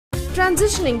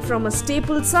Transitioning from a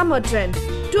staple summer trend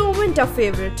to a winter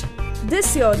favorite,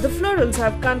 this year the florals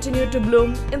have continued to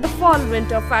bloom in the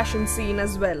fall-winter fashion scene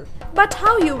as well. But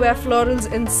how you wear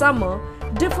florals in summer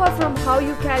differ from how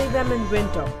you carry them in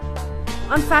winter.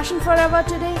 On Fashion Forever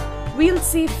today, we'll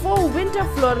see 4 winter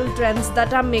floral trends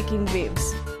that are making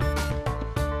waves.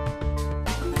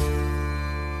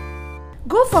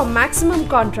 Go for maximum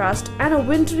contrast and a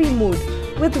wintry mood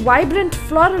with vibrant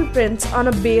floral prints on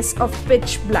a base of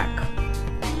pitch black.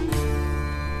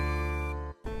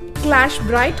 Clash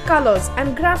bright colors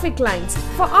and graphic lines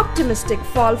for optimistic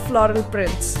fall floral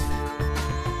prints.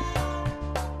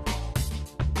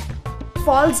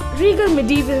 Fall's regal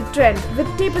medieval trend with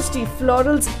tapestry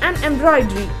florals and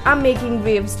embroidery are making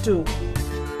waves too.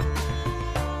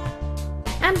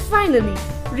 And finally,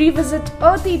 revisit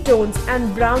earthy tones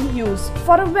and brown hues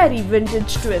for a very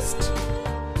vintage twist.